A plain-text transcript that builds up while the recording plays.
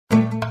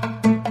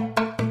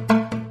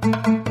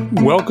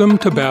Welcome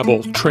to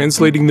Babel,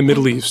 Translating the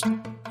Middle East,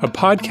 a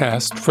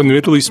podcast from the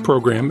Middle East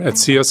program at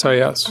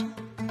CSIS.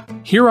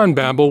 Here on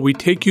Babel, we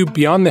take you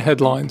beyond the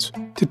headlines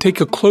to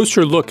take a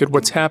closer look at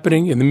what's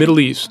happening in the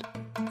Middle East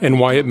and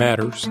why it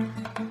matters.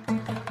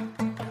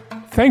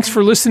 Thanks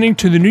for listening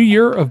to the new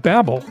year of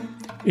Babel.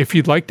 If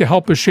you'd like to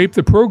help us shape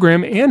the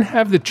program and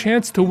have the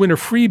chance to win a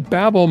free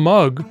Babel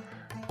mug,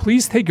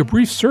 please take a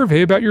brief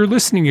survey about your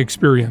listening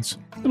experience.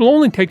 It'll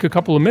only take a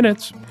couple of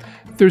minutes.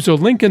 There's a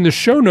link in the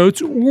show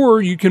notes,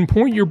 or you can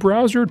point your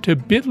browser to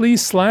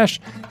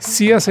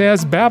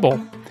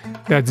bit.ly/CSISBabel.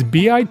 That's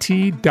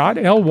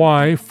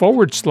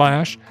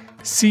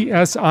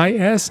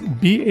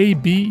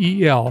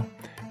bit.ly/CSISBabel.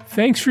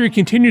 Thanks for your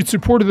continued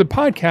support of the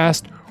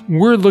podcast.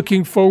 We're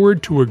looking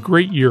forward to a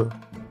great year.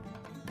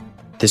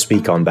 This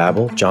week on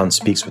Babel, John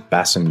speaks with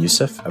Bassem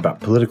Youssef about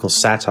political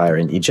satire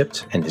in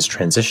Egypt and his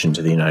transition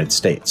to the United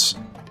States.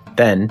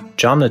 Then,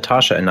 John,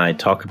 Natasha, and I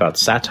talk about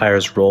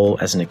satire's role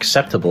as an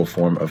acceptable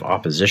form of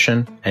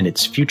opposition and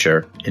its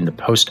future in the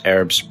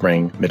post-Arab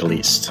Spring Middle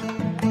East.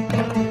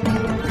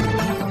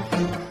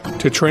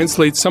 To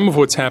translate some of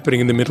what's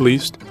happening in the Middle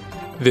East,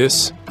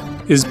 this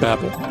is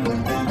Babel.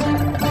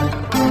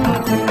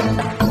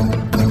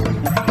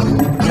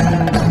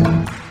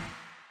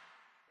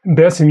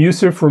 Bassem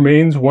Youssef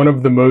remains one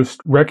of the most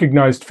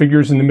recognized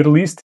figures in the Middle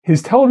East.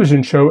 His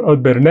television show, Al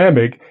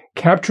Barnamij,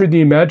 captured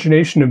the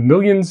imagination of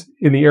millions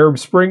in the Arab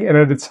Spring and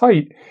at its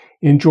height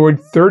enjoyed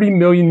 30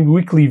 million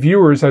weekly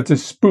viewers as it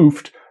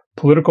spoofed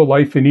political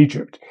life in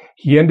Egypt.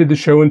 He ended the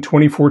show in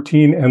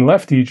 2014 and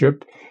left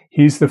Egypt.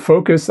 He's the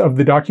focus of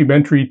the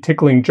documentary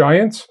Tickling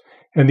Giants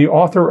and the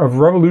author of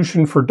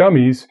Revolution for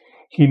Dummies.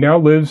 He now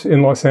lives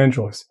in Los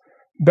Angeles.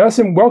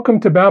 Bassem, welcome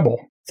to Babel.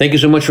 Thank you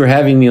so much for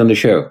having me on the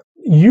show.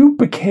 You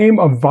became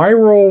a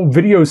viral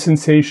video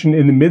sensation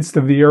in the midst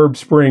of the Arab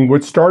Spring.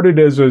 What started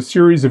as a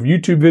series of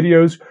YouTube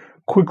videos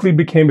quickly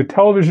became a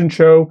television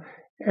show,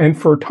 and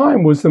for a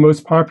time was the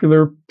most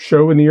popular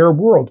show in the Arab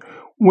world.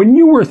 When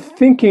you were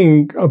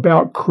thinking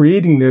about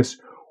creating this,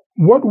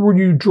 what were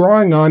you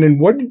drawing on,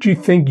 and what did you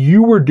think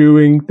you were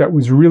doing that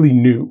was really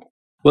new?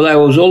 Well, I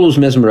was always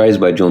mesmerized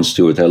by Jon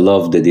Stewart. I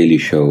loved The Daily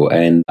Show,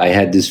 and I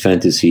had this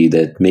fantasy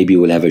that maybe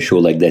we'll have a show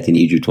like that in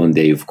Egypt one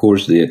day. Of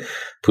course, the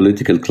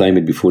political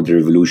climate before the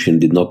revolution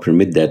did not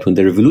permit that. When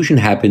the revolution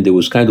happened, there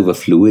was kind of a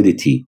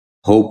fluidity,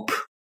 hope,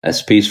 a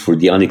space for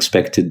the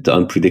unexpected, the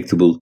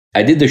unpredictable.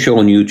 I did the show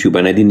on YouTube,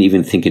 and I didn't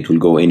even think it will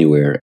go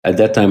anywhere. At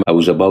that time, I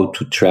was about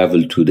to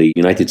travel to the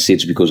United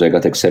States because I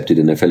got accepted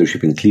in a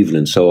fellowship in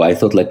Cleveland. So I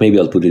thought, maybe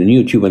I'll put it on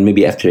YouTube, and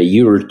maybe after a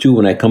year or two,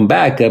 when I come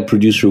back, a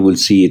producer will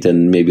see it,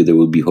 and maybe there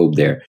will be hope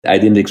there. I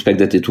didn't expect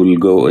that it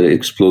will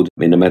explode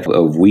in a matter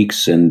of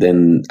weeks, and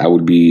then I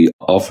would be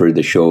offered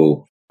the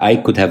show. I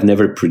could have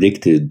never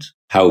predicted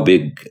how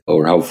big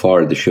or how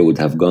far the show would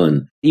have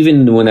gone.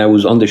 Even when I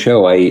was on the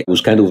show, I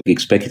was kind of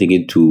expecting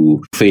it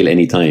to fail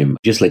anytime.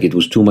 Just like it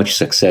was too much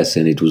success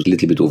and it was a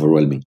little bit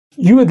overwhelming.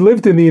 You had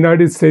lived in the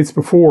United States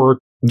before.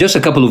 Just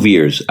a couple of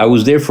years. I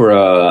was there for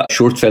a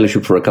short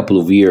fellowship for a couple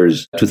of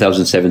years,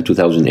 2007,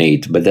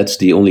 2008. But that's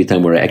the only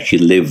time where I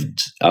actually lived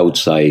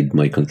outside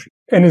my country.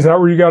 And is that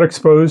where you got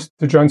exposed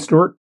to Jon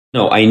Stewart?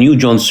 No, I knew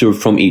Jon Stewart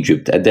from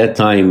Egypt. At that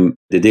time,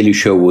 The Daily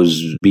Show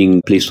was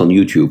being placed on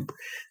YouTube.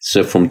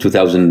 So from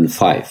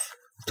 2005,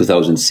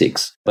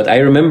 2006. But I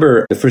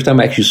remember the first time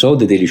I actually saw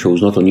The Daily Show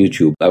was not on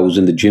YouTube. I was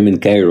in the gym in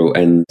Cairo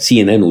and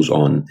CNN was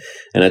on.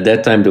 And at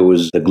that time, there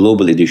was the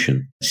global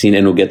edition.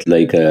 CNN would get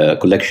a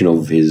collection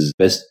of his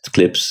best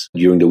clips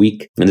during the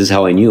week. And this is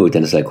how I knew it.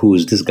 And it's who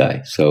is this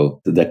guy? So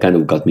that kind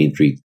of got me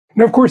intrigued.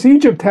 Now, of course,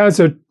 Egypt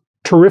has a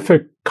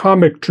terrific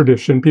comic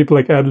tradition. People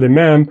like Adel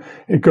Imam,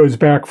 it goes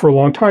back for a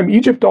long time.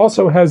 Egypt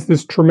also has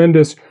this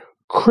tremendous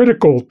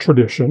critical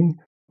tradition.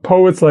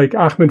 Poets like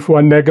Ahmed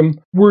Fouad Negm.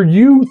 Were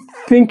you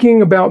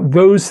thinking about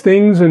those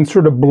things and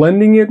sort of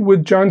blending it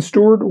with Jon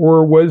Stewart,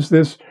 or was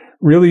this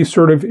really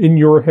sort of in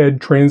your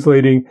head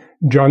translating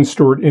Jon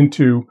Stewart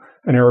into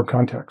an Arab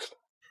context?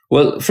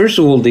 Well, first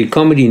of all, the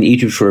comedy in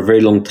Egypt for a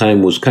very long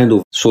time was kind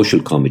of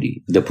social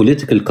comedy. The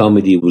political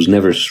comedy was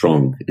never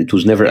strong. It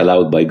was never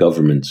allowed by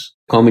governments.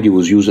 Comedy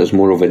was used as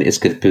more of an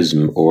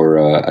escapism or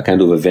a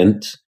kind of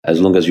event,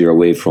 as long as you're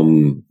away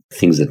from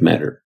things that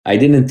matter. I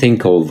didn't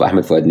think of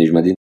Ahmed Fouad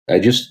Negm. I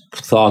just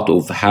thought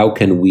of how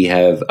can we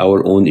have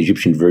our own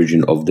Egyptian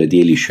version of The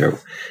Daily Show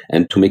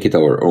and to make it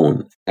our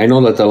own. I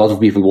know that a lot of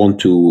people want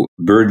to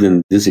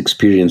burden this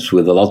experience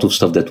with a lot of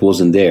stuff that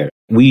wasn't there.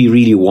 We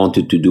really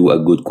wanted to do a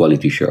good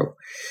quality show.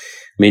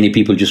 Many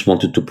people just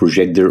wanted to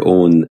project their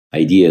own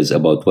ideas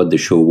about what the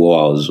show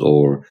was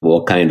or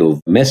what kind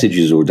of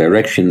messages or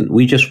direction.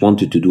 We just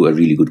wanted to do a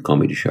really good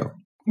comedy show.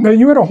 Now,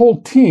 you had a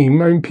whole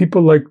team. I mean,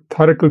 people like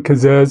Tariq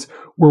Al-Kazaz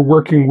were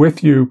working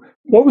with you.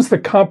 What was the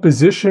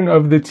composition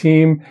of the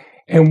team,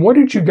 and what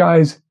did you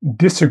guys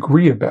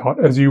disagree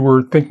about as you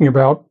were thinking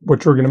about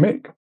what you were going to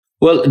make?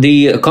 Well,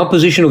 the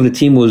composition of the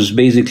team was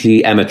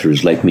basically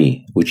amateurs like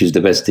me, which is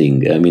the best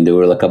thing. I mean, there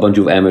were like a bunch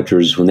of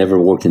amateurs who never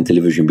worked in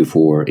television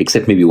before,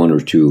 except maybe one or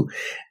two.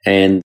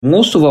 And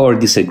most of our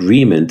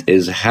disagreement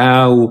is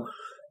how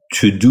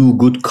to do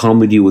good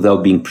comedy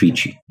without being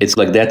preachy. It's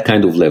like that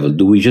kind of level.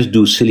 Do we just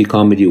do silly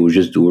comedy or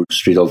just do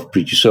straight off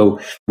preachy? So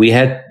we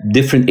had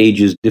different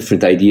ages,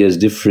 different ideas,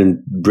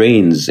 different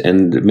brains.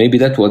 And maybe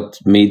that's what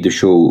made the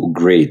show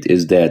great,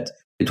 is that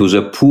it was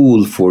a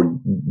pool for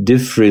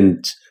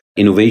different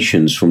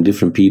innovations from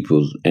different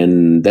people.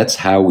 And that's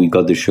how we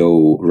got the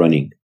show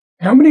running.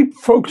 How many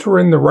folks were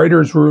in the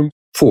writer's room?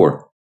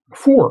 4.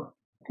 4.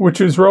 Which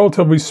is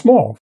relatively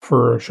small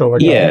for a show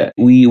like that. Yeah,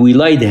 we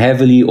relied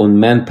heavily on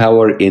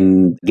manpower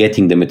in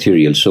getting the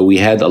material. So we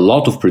had a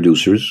lot of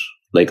producers,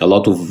 like a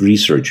lot of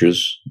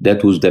researchers.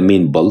 That was the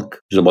main bulk.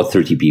 There's about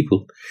 30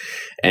 people.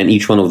 And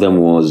each one of them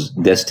was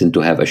destined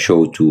to have a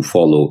show to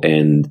follow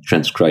and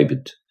transcribe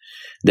it.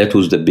 That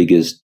was the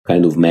biggest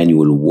kind of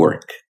manual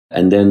work.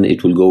 And then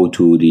it will go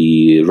to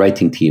the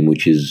writing team,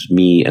 which is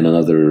me and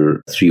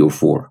another 3 or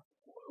 4.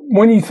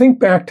 When you think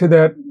back to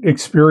that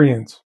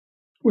experience,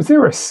 was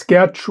there a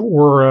sketch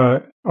or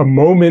a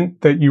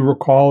moment that you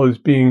recall as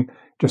being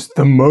just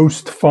the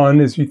most fun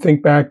as you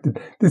think back?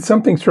 Did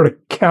something sort of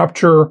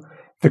capture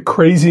the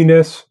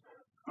craziness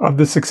of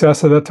the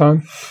success of that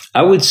time?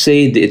 I would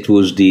say that it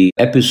was the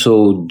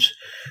episode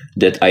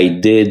that I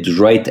did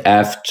right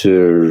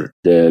after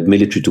the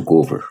military took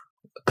over.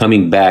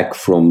 Coming back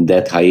from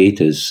that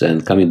hiatus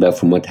and coming back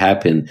from what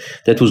happened,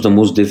 that was the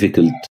most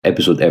difficult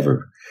episode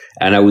ever.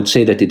 And I would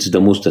say that it's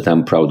the most that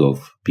I'm proud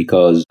of,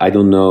 because I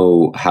don't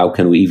know how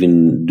can we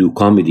even do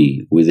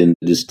comedy within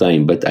this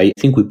time, but I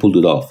think we pulled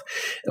it off.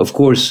 Of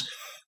course,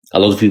 a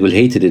lot of people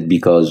hated it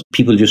because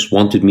people just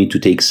wanted me to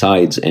take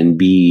sides and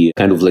be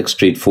kind of like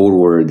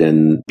straightforward,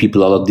 and a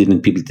lot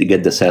didn't people to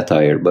get the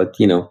satire, but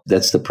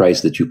that's the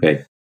price that you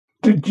pay.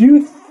 Did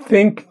you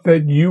think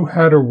that you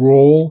had a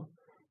role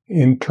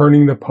in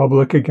turning the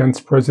public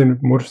against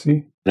President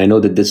Morsi? I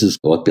know that this is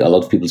what a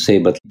lot of people say,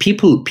 but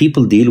people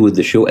deal with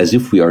the show as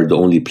if we are the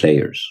only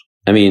players.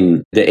 I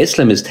mean, the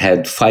Islamists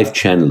had 5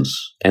 channels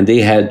and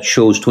they had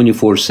shows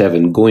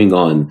 24/7 going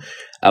on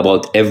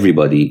about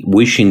everybody,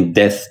 wishing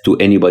death to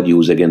anybody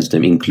who's against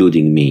them,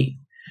 including me.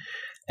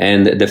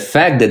 And the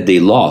fact that they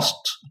lost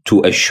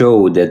to a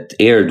show that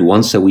aired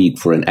once a week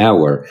for an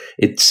hour,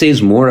 it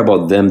says more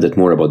about them than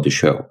more about the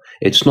show.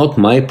 It's not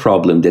my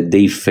problem that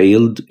they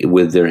failed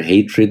with their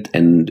hatred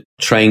and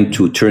trying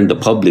to turn the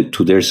public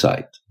to their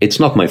side. It's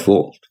not my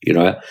fault,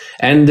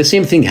 And the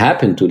same thing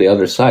happened to the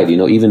other side.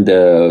 Even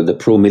the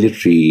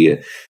pro-military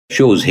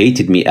shows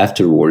hated me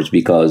afterwards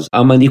because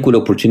I'm an equal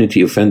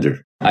opportunity offender.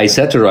 I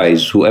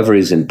satirize whoever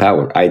is in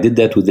power. I did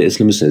that with the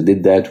Islamists. I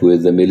did that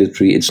with the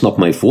military. It's not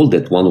my fault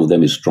that one of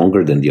them is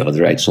stronger than the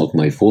other. It's not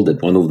my fault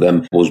that one of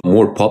them was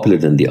more popular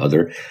than the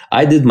other.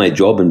 I did my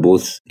job in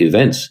both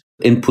events.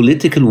 In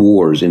political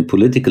wars, in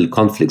political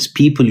conflicts,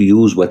 people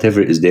use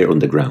whatever is there on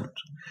the ground.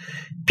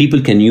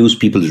 People can use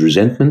people's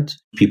resentment,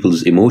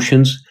 people's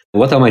emotions.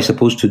 What am I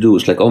supposed to do?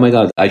 It's like, oh my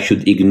God, I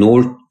should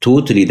ignore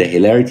totally the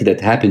hilarity that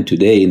happened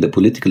today in the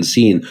political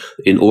scene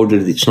in order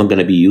that it's not going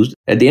to be used.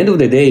 At the end of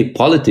the day,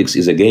 politics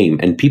is a game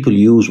and people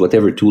use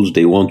whatever tools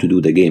they want to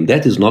do the game.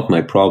 That is not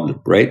my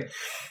problem, right?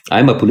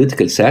 I'm a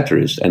political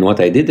satirist, and what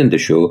I did in the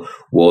show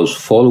was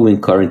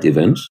following current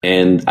events,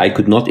 and I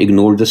could not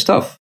ignore the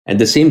stuff. And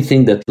the same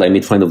thing that I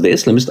made fun of the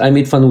Islamists, I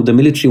made fun of the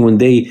military when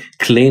they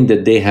claimed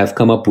that they have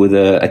come up with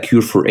a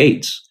cure for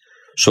AIDS.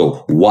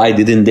 So why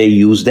didn't they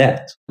use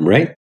that,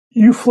 right?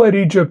 You fled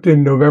Egypt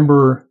in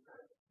November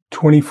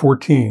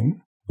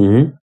 2014.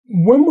 Mm-hmm.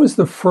 When was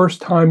the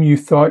first time you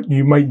thought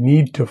you might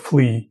need to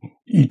flee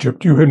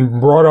Egypt? You had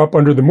been brought up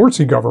under the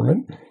Morsi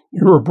government.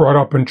 You were brought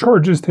up on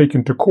charges,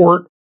 taken to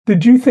court.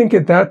 Did you think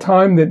at that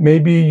time that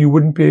maybe you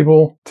wouldn't be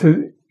able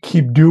to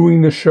keep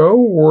doing the show,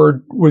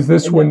 or was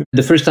this when...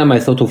 The first time I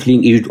thought of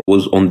fleeing Egypt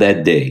was on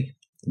that day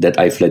that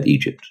I fled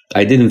Egypt.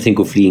 I didn't think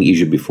of fleeing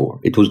Egypt before.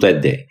 It was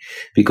that day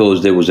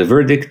because there was a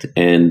verdict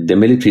and the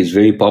military is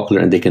very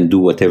popular and they can do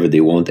whatever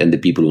they want and the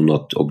people will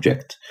not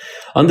object.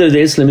 Under the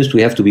Islamists,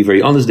 we have to be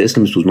very honest, the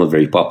Islamists was not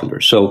very popular.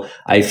 So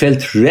I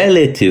felt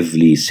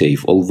relatively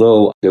safe,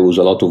 although there was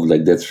a lot of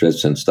death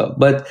threats and stuff.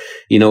 But,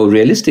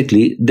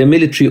 realistically, the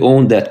military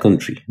owned that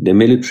country. The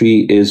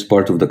military is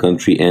part of the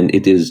country and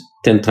it is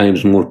 10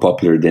 times more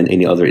popular than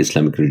any other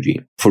Islamic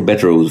regime, for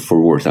better or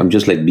for worse. I'm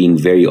just being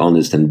very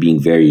honest and being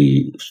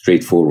very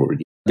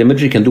straightforward. The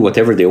military can do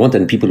whatever they want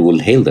and people will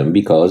hail them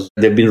because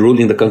they've been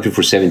ruling the country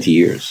for 70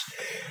 years.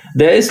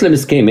 The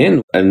Islamists came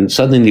in and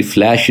suddenly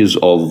flashes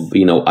of,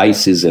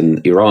 ISIS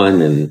and Iran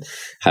and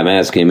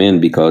Hamas came in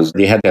because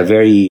they had a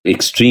very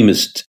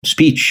extremist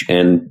speech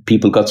and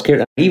people got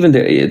scared. Even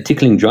the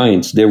Tickling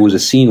Giants, there was a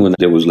scene when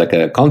there was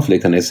a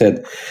conflict and I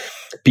said,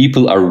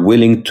 people are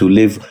willing to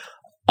live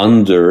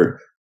under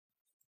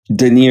the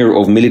denier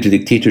of military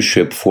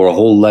dictatorship for a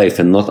whole life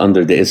and not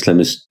under the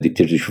Islamist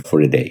dictatorship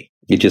for a day.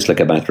 It's just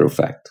a matter of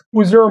fact.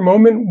 Was there a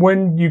moment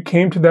when you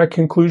came to that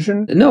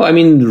conclusion? No,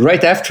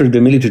 right after the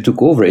military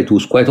took over, it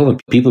was quite open.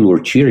 People were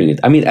cheering it.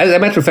 As a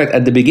matter of fact,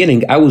 at the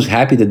beginning, I was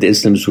happy that the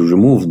Islamists were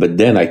removed. But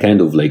then I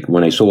kind of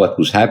when I saw what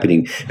was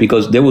happening,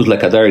 because there was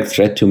a direct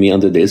threat to me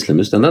under the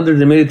Islamists and under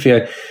the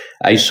military,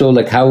 I saw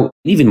like how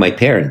even my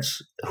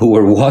parents who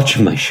were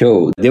watching my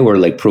show, they were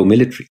like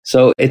pro-military.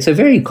 So it's a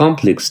very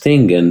complex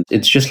thing, and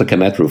it's just like a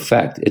matter of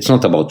fact. It's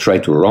not about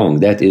right or wrong.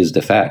 That is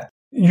the fact.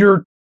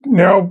 You're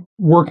now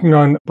working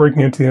on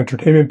breaking into the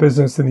entertainment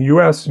business in the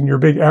U.S., and your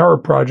big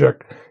Arab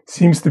project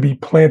seems to be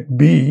Plant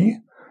B,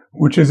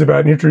 which is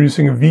about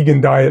introducing a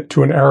vegan diet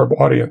to an Arab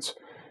audience.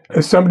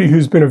 As somebody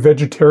who's been a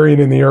vegetarian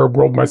in the Arab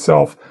world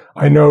myself,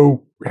 I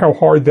know how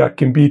hard that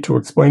can be to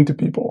explain to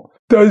people.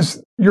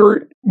 Does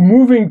your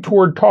moving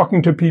toward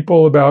talking to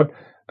people about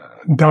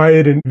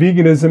diet and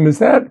veganism, is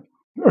that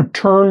a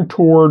turn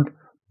toward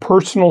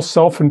personal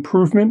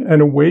self-improvement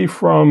and away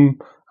from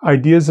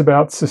ideas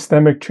about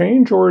systemic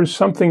change, or is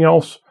something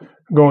else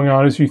going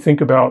on as you think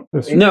about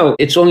this? No,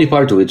 it's only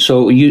part of it.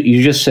 So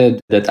you just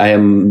said that I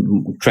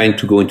am trying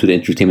to go into the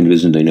entertainment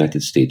business in the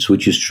United States,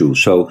 which is true.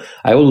 So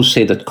I always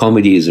say that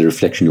comedy is a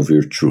reflection of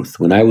your truth.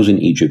 When I was in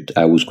Egypt,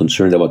 I was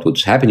concerned about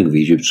what's happening in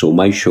Egypt. So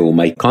my show,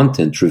 my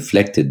content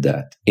reflected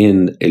that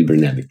in El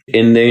Bernamik.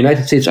 In the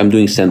United States, I'm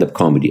doing stand-up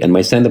comedy, and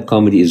my stand-up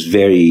comedy is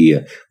very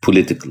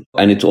political.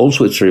 And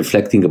it's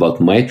reflecting about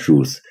my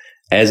truth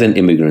as an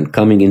immigrant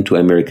coming into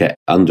America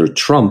under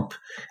Trump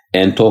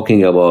and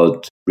talking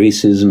about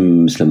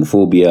racism,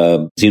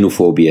 Islamophobia,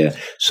 xenophobia.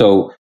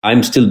 So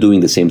I'm still doing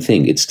the same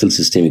thing. It's still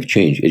systemic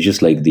change. It's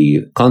just like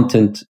the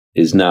content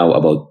is now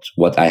about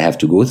what I have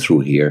to go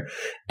through here.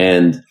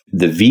 And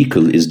the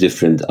vehicle is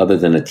different other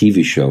than a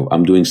TV show.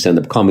 I'm doing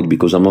stand-up comedy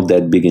because I'm not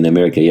that big in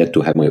America yet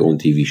to have my own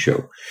TV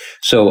show.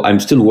 So I'm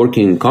still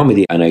working in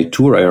comedy, and I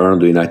tour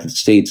around the United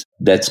States.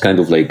 That's kind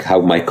of like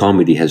how my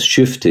comedy has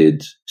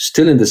shifted,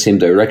 still in the same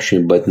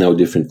direction, but now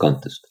different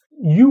context.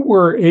 You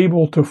were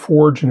able to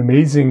forge an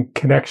amazing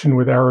connection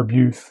with Arab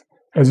youth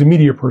as a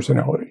media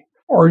personality.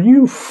 Are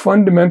you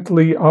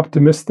fundamentally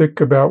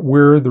optimistic about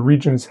where the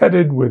region is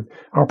headed with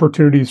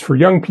opportunities for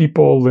young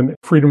people and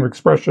freedom of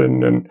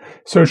expression and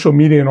social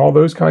media and all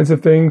those kinds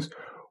of things?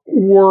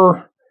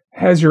 Or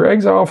has your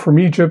exile from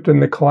Egypt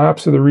and the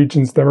collapse of the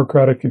region's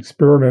democratic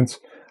experiments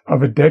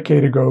of a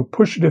decade ago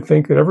pushed you to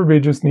think that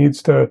everybody just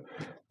needs to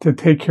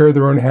take care of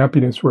their own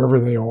happiness wherever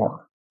they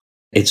are?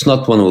 It's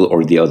not one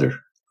or the other.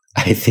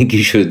 I think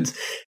you should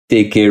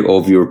take care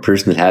of your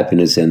personal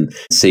happiness and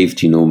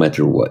safety no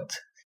matter what.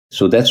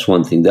 So that's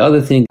one thing. The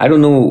other thing, I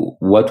don't know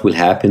what will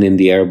happen in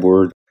the Arab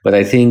world, but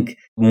I think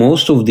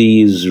most of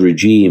these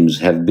regimes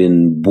have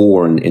been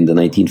born in the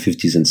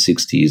 1950s and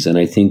 60s. And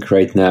I think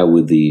right now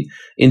with the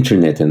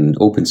internet and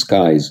open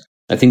skies,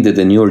 I think that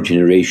the newer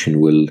generation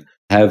will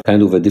have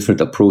kind of a different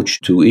approach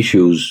to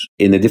issues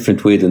in a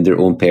different way than their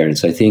own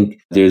parents. I think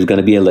there's going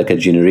to be like a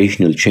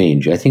generational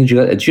change. I think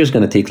it's just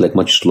going to take like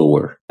much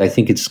slower. I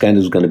think it's kind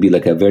of going to be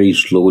like a very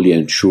slowly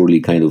and surely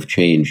kind of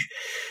change,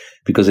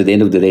 because at the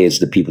end of the day, it's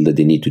the people that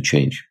they need to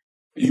change.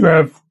 You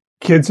have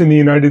kids in the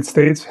United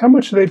States. How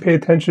much do they pay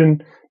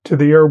attention to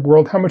the Arab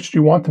world? How much do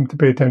you want them to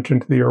pay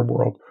attention to the Arab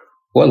world?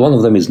 Well, one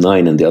of them is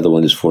 9 and the other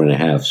one is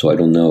 4.5. So I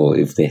don't know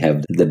if they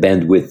have the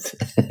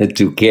bandwidth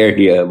to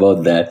care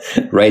about that.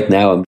 Right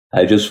now,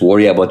 I just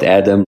worry about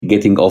Adam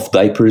getting off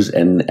diapers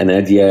and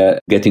Nadia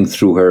getting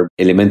through her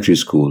elementary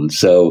school.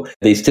 So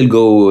they still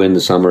go in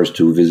the summers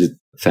to visit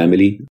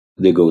family.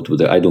 They go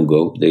I don't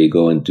go. They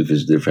go in to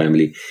visit their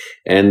family.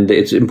 And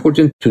it's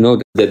important to know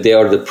that they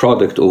are the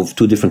product of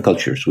two different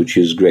cultures, which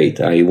is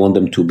great. I want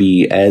them to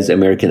be as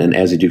American and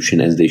as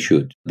Egyptian as they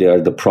should. They are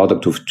the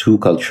product of two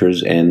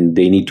cultures, and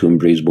they need to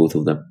embrace both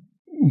of them.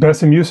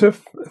 Bassem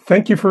Youssef,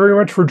 thank you very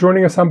much for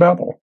joining us on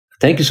Babel.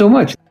 Thank you so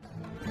much.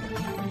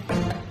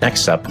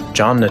 Next up,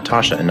 John,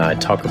 Natasha, and I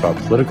talk about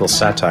political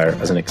satire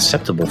as an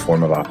acceptable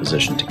form of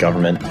opposition to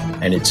government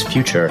and its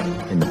future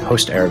in the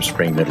post-Arab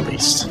Spring Middle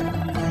East.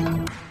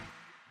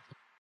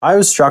 I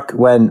was struck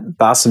when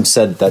Bassem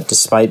said that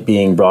despite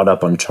being brought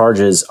up on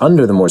charges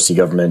under the Morsi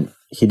government,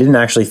 he didn't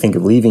actually think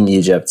of leaving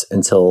Egypt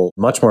until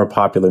much more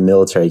popular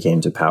military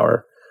came to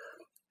power.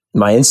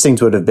 My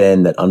instinct would have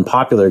been that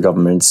unpopular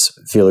governments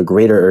feel a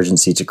greater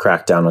urgency to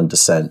crack down on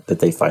dissent that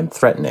they find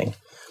threatening,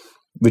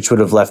 which would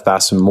have left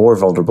Bassem more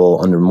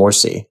vulnerable under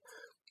Morsi.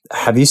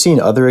 Have you seen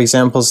other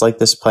examples like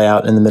this play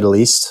out in the Middle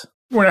East?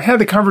 When I had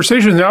the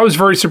conversation, I was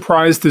very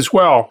surprised as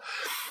well.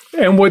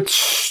 And what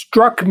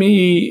struck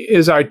me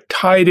is I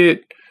tied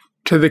it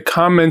to the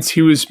comments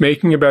he was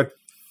making about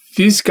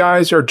these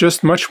guys are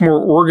just much more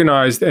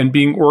organized, and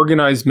being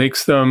organized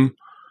makes them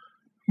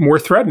more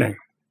threatening.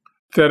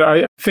 That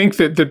I think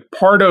that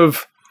part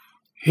of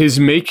his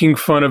making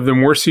fun of the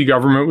Morsi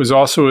government was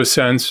also a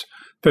sense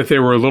that they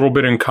were a little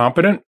bit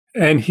incompetent,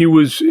 and he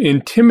was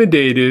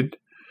intimidated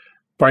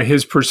by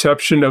his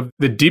perception of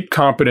the deep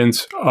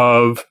competence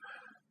of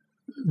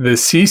the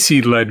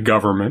Sisi-led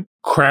government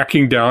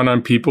cracking down on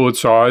people it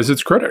saw as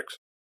its critics.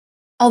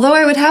 Although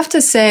I would have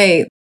to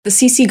say the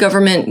Sisi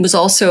government was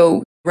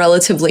also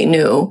relatively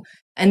new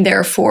and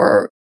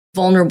therefore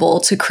vulnerable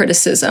to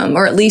criticism,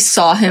 or at least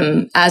saw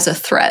him as a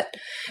threat,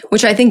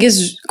 which I think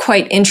is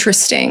quite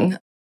interesting.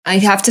 I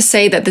have to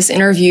say that this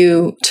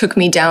interview took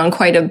me down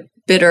quite a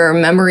bitter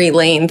memory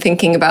lane,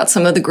 thinking about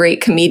some of the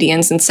great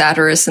comedians and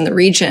satirists in the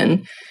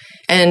region.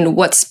 and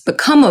what's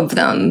become of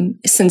them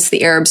since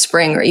the Arab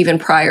Spring or even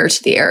prior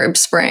to the Arab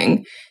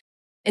Spring.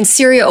 And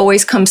Syria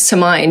always comes to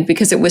mind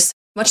because it was,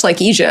 much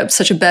like Egypt,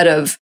 such a bed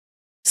of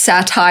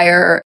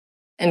satire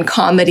and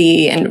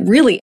comedy and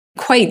really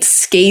quite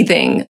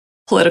scathing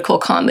political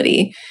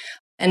comedy.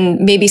 And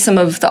maybe some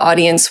of the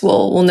audience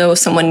will know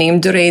someone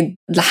named Duraid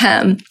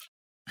Laham,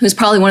 who's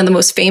probably one of the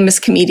most famous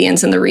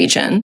comedians in the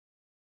region.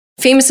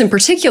 Famous in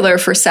particular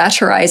for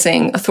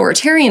satirizing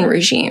authoritarian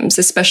regimes,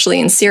 especially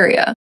in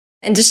Syria.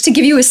 And just to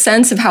give you a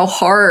sense of how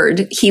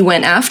hard he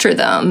went after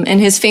them, in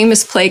his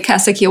famous play,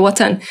 Kasak Ya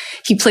Watan,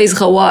 he plays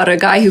Ghawar, a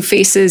guy who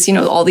faces,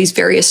 all these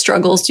various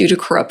struggles due to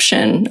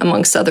corruption,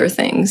 amongst other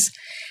things.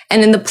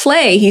 And in the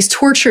play, he's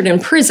tortured in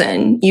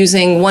prison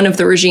using one of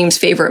the regime's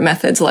favorite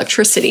methods,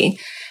 electricity.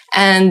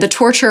 And the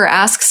torturer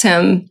asks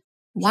him,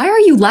 "Why are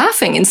you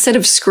laughing instead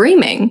of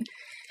screaming?"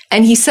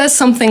 And he says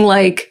something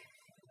like,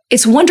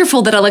 "It's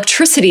wonderful that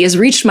electricity has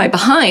reached my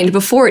behind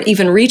before it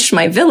even reached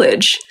my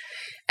village."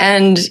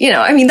 And,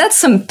 that's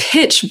some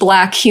pitch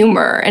black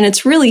humor. And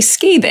it's really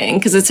scathing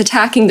because it's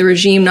attacking the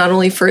regime not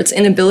only for its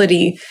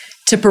inability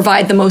to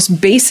provide the most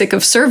basic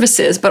of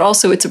services, but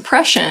also its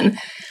oppression.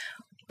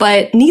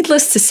 But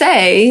needless to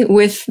say,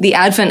 with the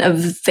advent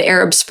of the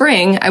Arab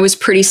Spring, I was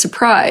pretty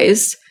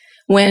surprised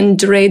when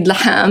Duraid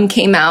Laham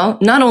came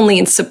out, not only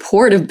in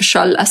support of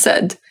Bashar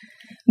al-Assad,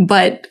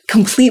 but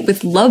complete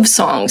with love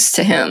songs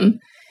to him.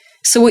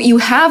 So what you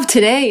have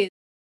today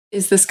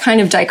is this kind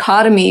of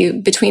dichotomy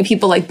between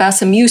people like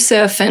Bassem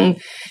Youssef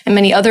and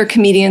many other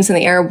comedians in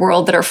the Arab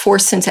world that are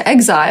forced into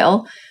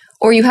exile,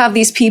 or you have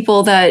these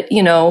people that,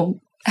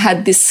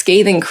 had this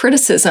scathing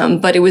criticism,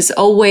 but it was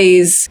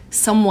always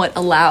somewhat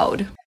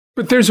allowed.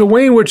 But there's a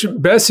way in which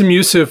Bassem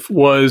Youssef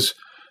was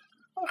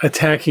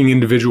attacking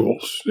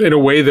individuals in a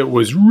way that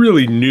was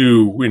really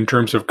new in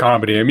terms of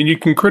comedy. I mean, you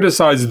can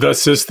criticize the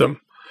system.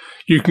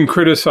 You can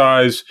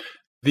criticize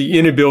the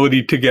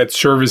inability to get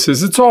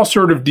services. It's all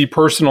sort of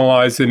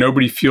depersonalized and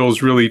nobody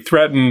feels really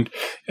threatened,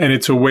 and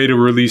it's a way to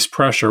release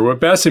pressure. What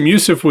Bassem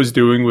Youssef was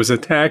doing was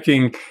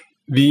attacking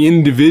the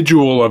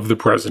individual of the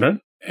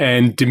president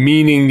and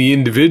demeaning the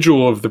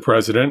individual of the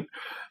president.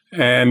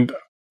 And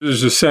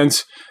there's a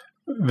sense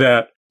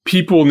that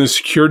people in the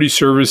security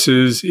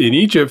services in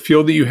Egypt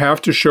feel that you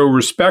have to show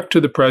respect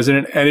to the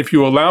president, and if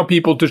you allow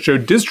people to show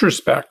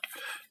disrespect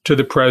to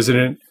the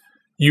president,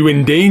 you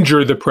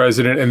endanger the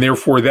president, and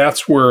therefore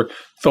that's where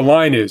the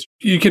line is.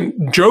 You can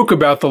joke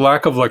about the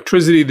lack of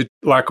electricity, the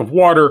lack of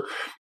water.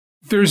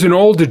 There's an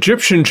old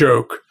Egyptian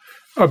joke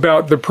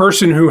about the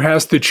person who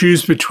has to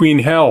choose between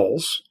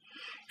hells,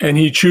 and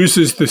he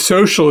chooses the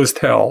socialist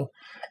hell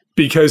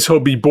because he'll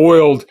be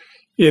boiled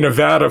in a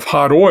vat of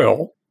hot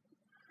oil.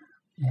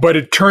 But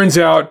it turns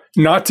out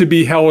not to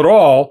be hell at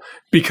all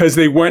because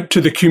they went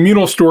to the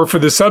communal store for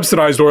the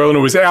subsidized oil and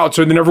it was out,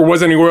 so there never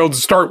was any oil to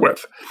start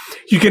with.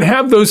 You can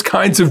have those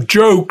kinds of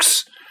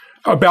jokes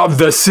about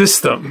the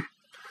system.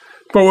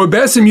 But what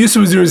Bassem Youssef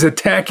was doing is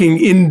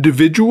attacking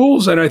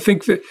individuals, and I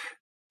think that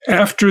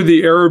after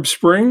the Arab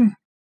Spring,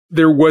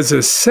 there was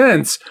a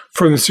sense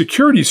from the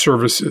security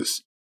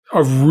services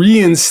of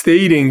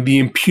reinstating the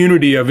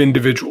impunity of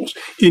individuals.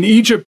 In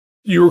Egypt,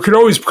 you could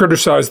always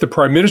criticize the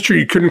prime minister.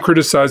 You couldn't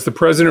criticize the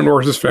president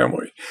or his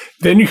family.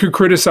 Then you could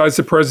criticize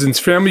the president's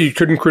family. You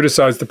couldn't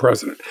criticize the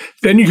president.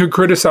 Then you could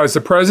criticize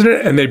the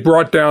president, and they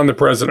brought down the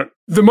president.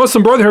 The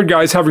Muslim Brotherhood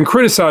guys, having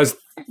criticized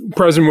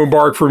President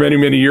Mubarak for many,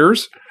 many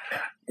years,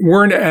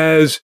 weren't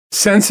as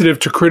sensitive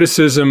to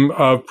criticism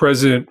of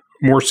President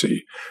Morsi.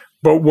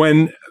 But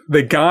when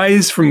the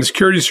guys from the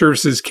security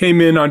services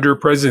came in under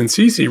President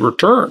Sisi,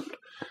 returned,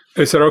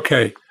 they said,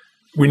 okay,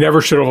 we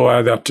never should have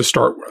allowed that to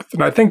start with.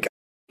 And I think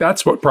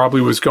that's what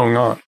probably was going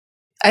on.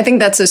 I think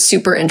that's a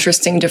super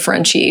interesting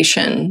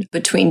differentiation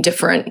between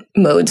different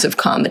modes of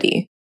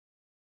comedy,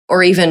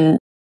 or even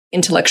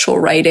intellectual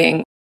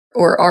writing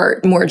or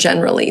art more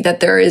generally, that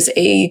there is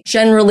a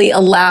generally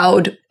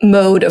allowed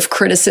mode of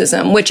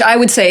criticism, which I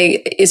would say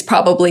is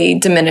probably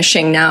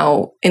diminishing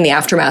now in the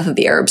aftermath of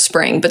the Arab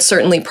Spring, but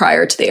certainly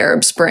prior to the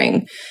Arab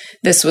Spring,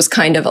 this was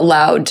kind of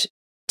allowed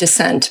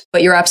dissent.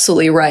 But you're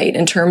absolutely right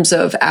in terms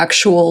of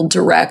actual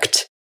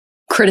direct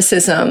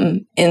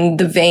criticism in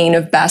the vein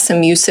of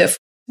Bassem Youssef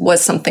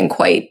was something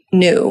quite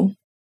new.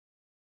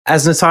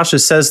 As Natasha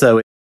says,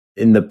 though,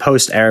 in the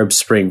post-Arab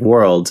Spring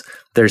world,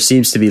 there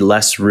seems to be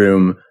less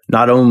room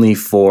not only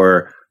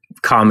for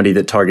comedy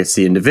that targets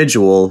the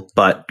individual,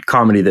 but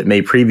comedy that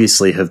may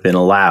previously have been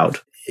allowed.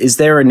 Is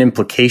there an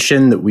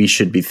implication that we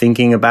should be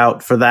thinking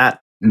about for that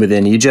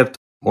within Egypt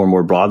or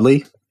more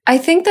broadly? I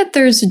think that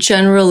there's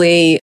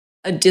generally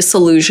a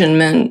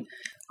disillusionment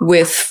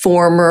with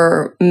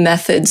former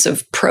methods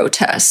of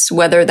protest,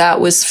 whether that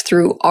was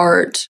through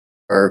art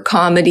or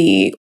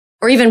comedy,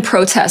 or even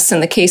protests in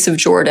the case of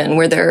Jordan,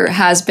 where there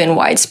has been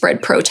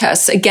widespread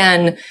protests,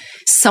 again,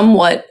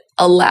 somewhat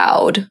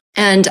allowed.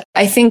 And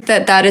I think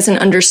that that is an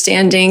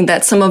understanding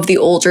that some of the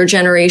older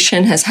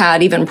generation has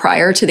had even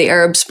prior to the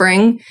Arab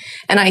Spring.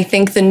 And I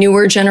think the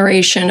newer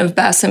generation of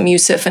Bassem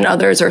Youssef and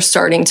others are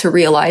starting to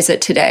realize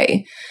it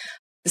today.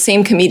 The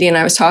same comedian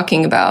I was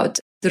talking about,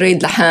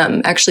 Duraid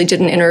Laham, actually did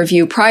an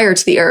interview prior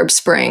to the Arab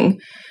Spring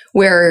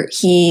where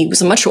he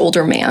was a much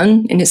older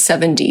man in his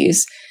 70s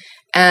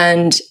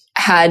and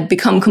had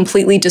become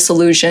completely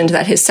disillusioned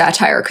that his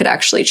satire could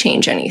actually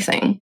change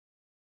anything.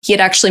 He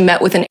had actually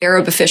met with an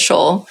Arab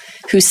official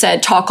who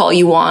said, talk all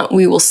you want,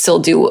 we will still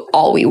do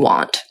all we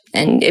want.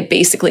 And it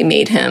basically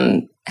made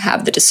him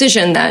have the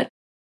decision that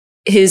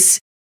his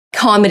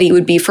comedy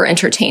would be for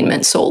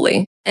entertainment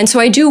solely. And so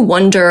I do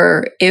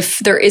wonder if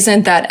there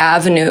isn't that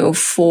avenue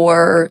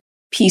for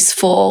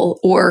peaceful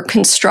or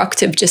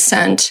constructive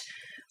dissent,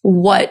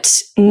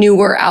 what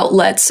newer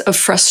outlets of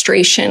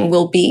frustration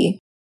will be.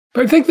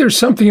 But I think there's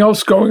something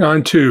else going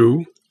on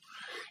too,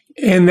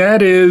 and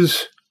that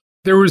is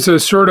there was a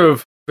sort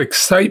of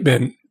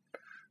excitement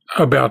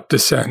about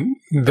dissent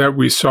that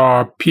we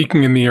saw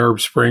peaking in the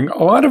Arab Spring.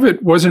 A lot of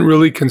it wasn't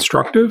really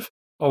constructive.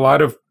 A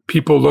lot of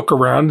people look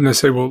around and they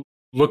say, well,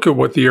 look at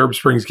what the Arab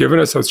Spring's given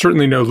us. I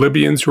certainly know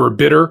Libyans who are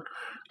bitter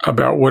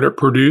about what it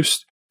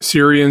produced,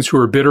 Syrians who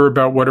are bitter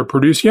about what it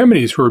produced,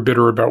 Yemenis who are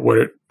bitter about what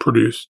it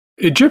produced,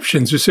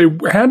 Egyptians who say,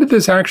 how did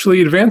this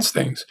actually advance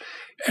things?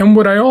 And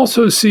what I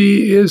also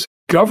see is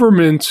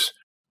governments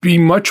be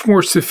much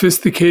more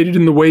sophisticated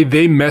in the way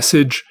they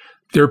message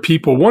their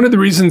people. One of the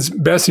reasons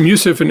Bassem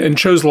Youssef and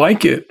shows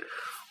like it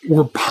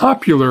were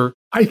popular,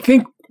 I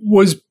think,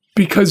 was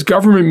because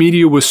government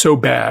media was so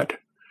bad.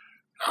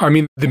 I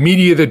mean, the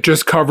media that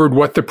just covered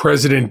what the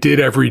president did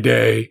every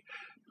day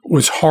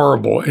was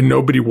horrible and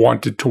nobody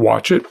wanted to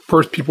watch it.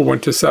 First, people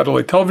went to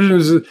satellite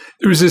television.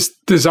 There was this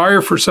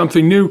desire for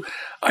something new.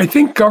 I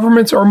think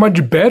governments are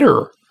much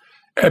better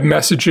at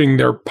messaging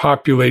their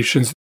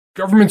populations.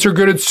 Governments are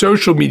good at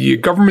social media.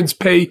 Governments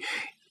pay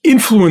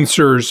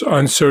influencers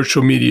on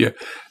social media.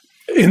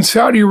 In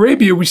Saudi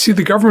Arabia, we see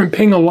the government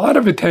paying a lot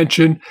of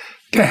attention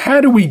to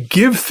how do we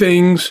give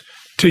things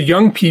to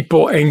young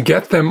people and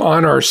get them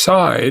on our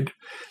side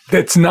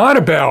that's not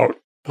about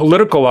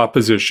political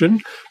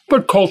opposition,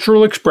 but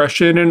cultural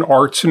expression and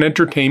arts and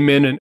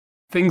entertainment and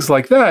things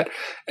like that.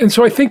 And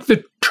so I think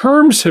the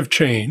terms have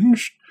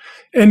changed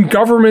and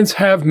governments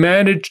have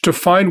managed to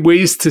find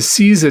ways to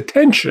seize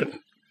attention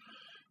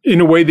in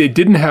a way they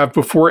didn't have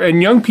before.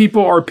 And young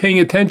people are paying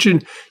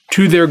attention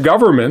to their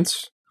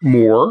governments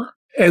more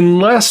and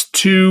less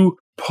to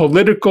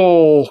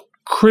political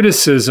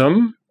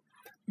criticism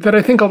that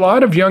I think a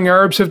lot of young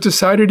Arabs have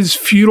decided is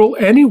futile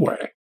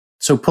anyway.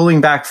 So pulling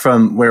back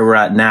from where we're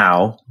at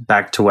now,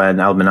 back to when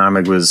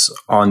Al-Barnamij was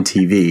on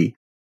TV,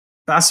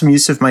 Bassem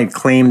Youssef might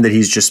claim that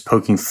he's just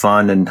poking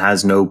fun and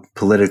has no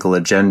political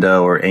agenda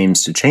or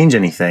aims to change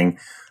anything,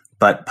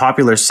 but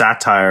popular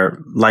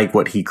satire, like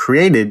what he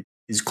created,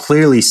 is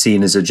clearly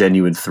seen as a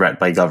genuine threat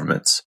by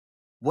governments.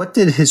 What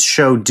did his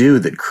show do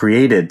that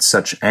created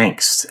such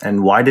angst,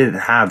 and why did it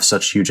have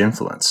such huge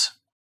influence?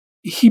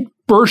 He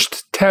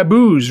burst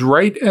taboos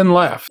right and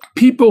left.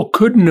 People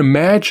couldn't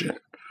imagine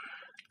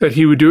that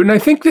he would do it. And I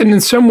think that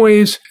in some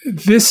ways,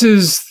 this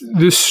is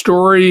the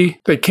story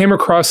that came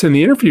across in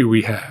the interview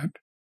we had.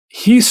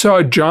 He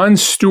saw Jon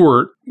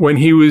Stewart when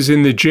he was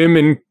in the gym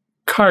in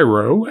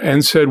Cairo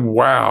and said,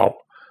 wow,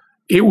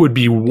 it would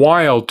be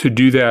wild to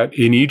do that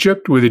in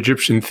Egypt with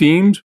Egyptian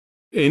themes,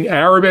 in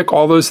Arabic,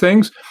 all those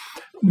things.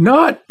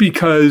 Not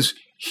because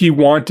he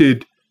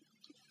wanted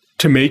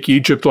to make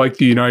Egypt like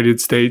the United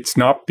States,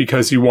 not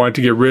because he wanted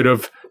to get rid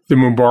of the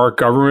Mubarak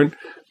government,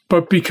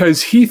 but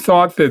because he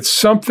thought that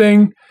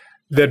something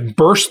that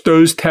burst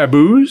those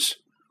taboos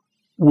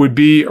would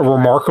be a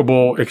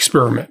remarkable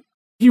experiment.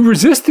 He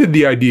resisted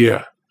the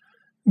idea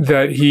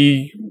that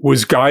he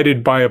was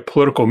guided by a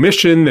political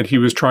mission, that he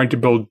was trying to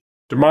build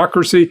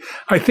democracy.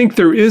 I think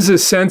there is a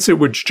sense at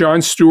which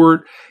Jon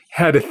Stewart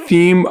had a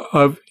theme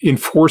of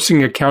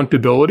enforcing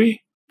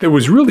accountability that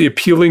was really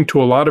appealing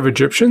to a lot of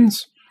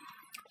Egyptians.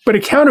 But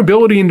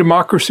accountability and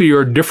democracy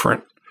are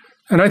different.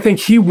 And I think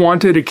he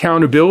wanted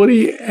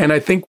accountability. And I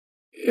think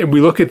if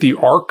we look at the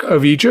arc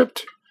of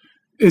Egypt,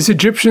 is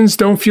Egyptians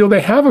don't feel they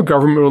have a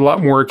government with a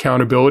lot more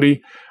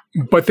accountability,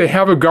 but they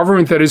have a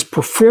government that is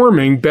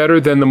performing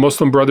better than the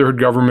Muslim Brotherhood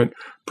government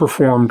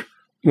performed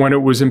when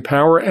it was in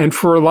power. And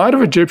for a lot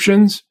of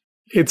Egyptians,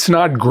 it's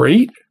not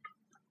great,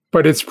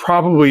 but it's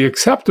probably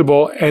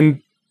acceptable.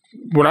 And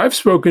when I've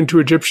spoken to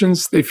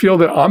Egyptians, they feel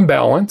that on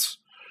balance,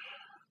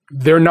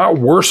 they're not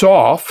worse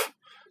off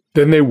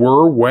than they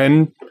were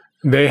when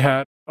they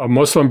had a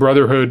Muslim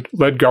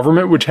Brotherhood-led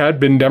government, which had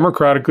been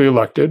democratically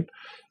elected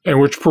and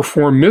which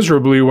performed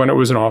miserably when it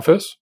was in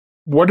office.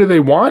 What do they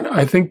want?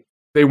 I think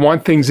they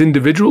want things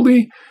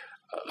individually.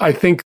 I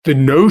think the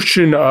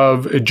notion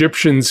of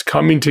Egyptians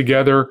coming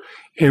together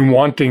and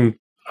wanting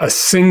a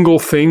single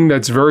thing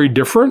that's very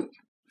different,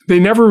 they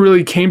never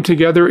really came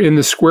together in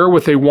the square.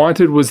 What they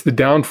wanted was the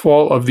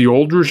downfall of the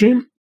old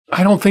regime.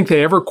 I don't think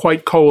they ever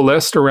quite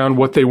coalesced around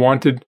what they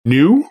wanted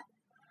new.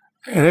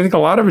 And I think a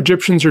lot of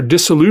Egyptians are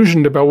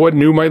disillusioned about what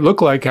new might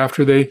look like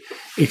after they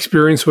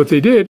experience what they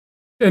did.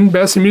 And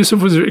Bassem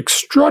Youssef was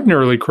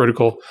extraordinarily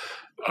critical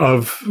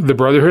of the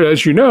Brotherhood.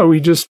 As you know, he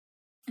just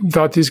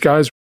thought these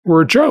guys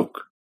were a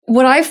joke.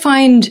 What I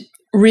find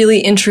really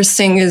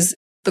interesting is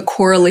the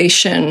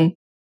correlation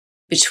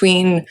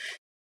between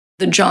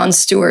the Jon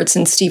Stewarts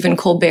and Stephen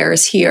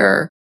Colberts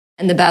here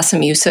and the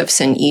Bassem Youssefs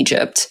in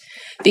Egypt.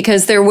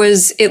 Because there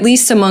was, at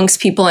least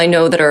amongst people I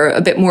know that are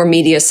a bit more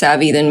media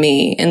savvy than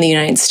me in the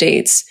United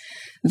States,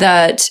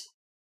 that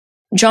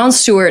Jon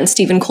Stewart and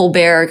Stephen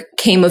Colbert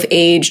came of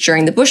age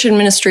during the Bush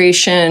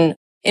administration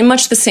in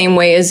much the same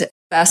way as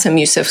Bassem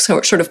Youssef,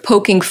 sort of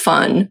poking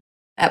fun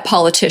at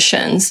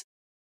politicians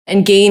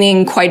and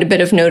gaining quite a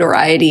bit of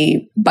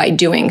notoriety by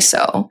doing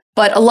so.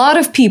 But a lot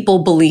of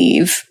people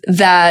believe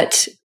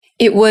that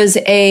it was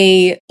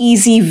an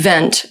easy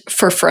vent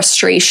for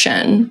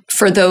frustration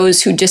for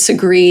those who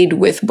disagreed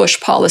with Bush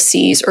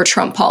policies or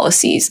Trump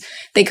policies.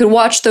 They could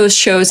watch those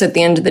shows at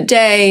the end of the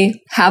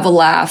day, have a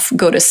laugh,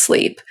 go to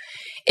sleep.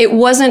 It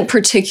wasn't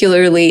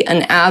particularly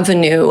an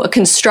avenue, a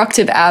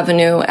constructive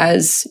avenue,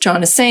 as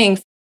John is saying,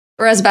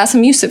 or as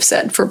Bassem Youssef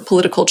said, for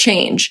political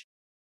change.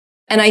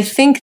 And I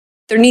think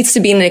there needs to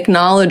be an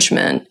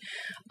acknowledgement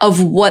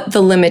of what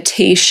the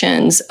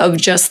limitations of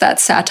just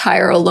that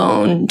satire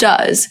alone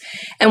does.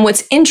 And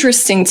what's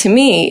interesting to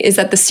me is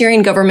that the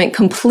Syrian government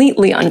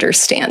completely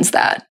understands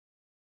that.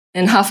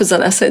 And Hafez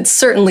al-Assad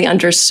certainly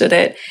understood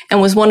it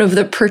and was one of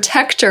the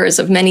protectors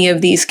of many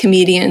of these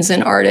comedians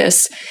and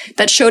artists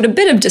that showed a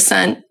bit of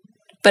dissent,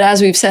 but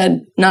as we've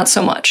said, not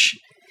so much.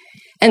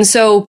 And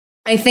so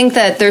I think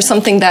that there's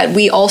something that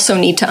we also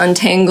need to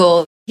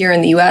untangle here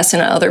in the US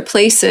and other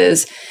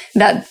places,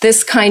 that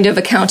this kind of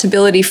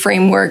accountability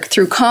framework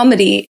through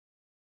comedy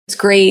is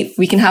great.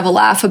 We can have a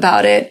laugh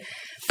about it.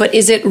 But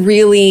is it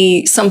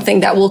really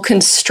something that will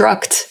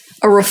construct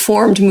a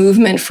reformed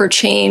movement for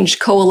change,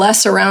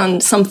 coalesce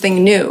around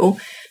something new?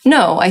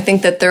 No, I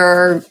think that there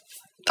are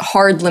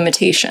hard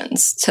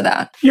limitations to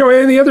that.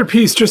 And the other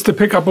piece, just to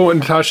pick up on what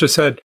Natasha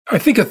said, I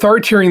think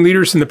authoritarian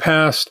leaders in the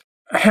past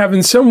have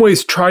in some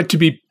ways tried to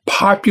be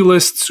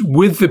populists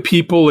with the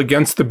people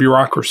against the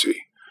bureaucracy.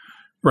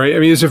 Right? I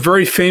mean, there's a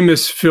very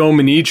famous film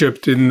in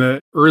Egypt in the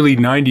early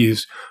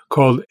 90s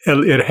called El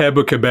Irhab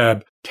wa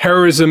Kebab,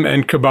 Terrorism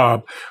and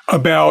Kebab,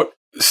 about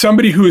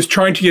somebody who was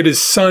trying to get his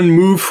son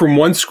moved from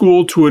one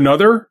school to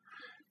another,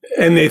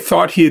 and they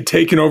thought he had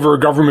taken over a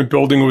government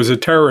building and was a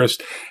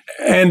terrorist.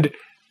 And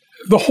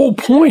the whole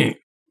point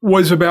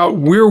was about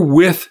we're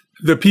with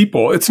the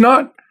people. It's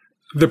not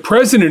the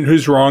president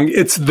who's wrong,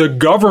 it's the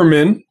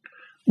government,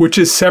 which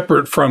is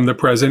separate from the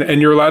president, and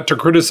you're allowed to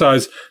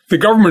criticize the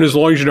government as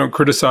long as you don't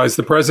criticize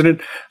the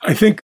president. I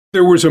think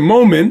there was a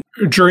moment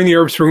during the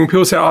Arab Spring when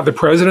people said, the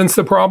president's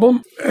the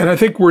problem. And I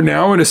think we're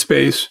now in a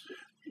space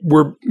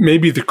where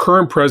maybe the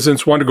current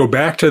presidents want to go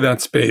back to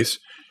that space.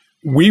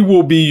 We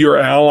will be your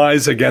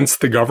allies against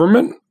the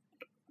government,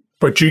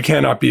 but you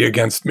cannot be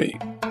against me.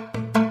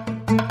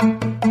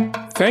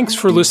 Thanks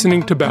for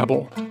listening to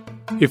Babel.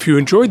 If you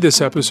enjoyed this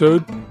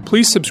episode,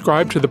 please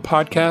subscribe to the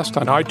podcast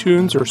on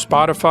iTunes or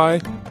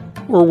Spotify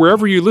or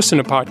wherever you listen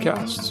to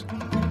podcasts.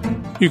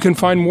 You can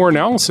find more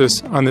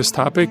analysis on this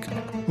topic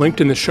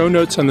linked in the show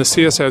notes on the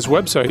CSIS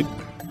website,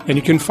 and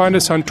you can find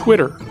us on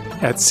Twitter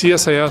at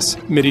CSIS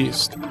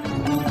Mideast.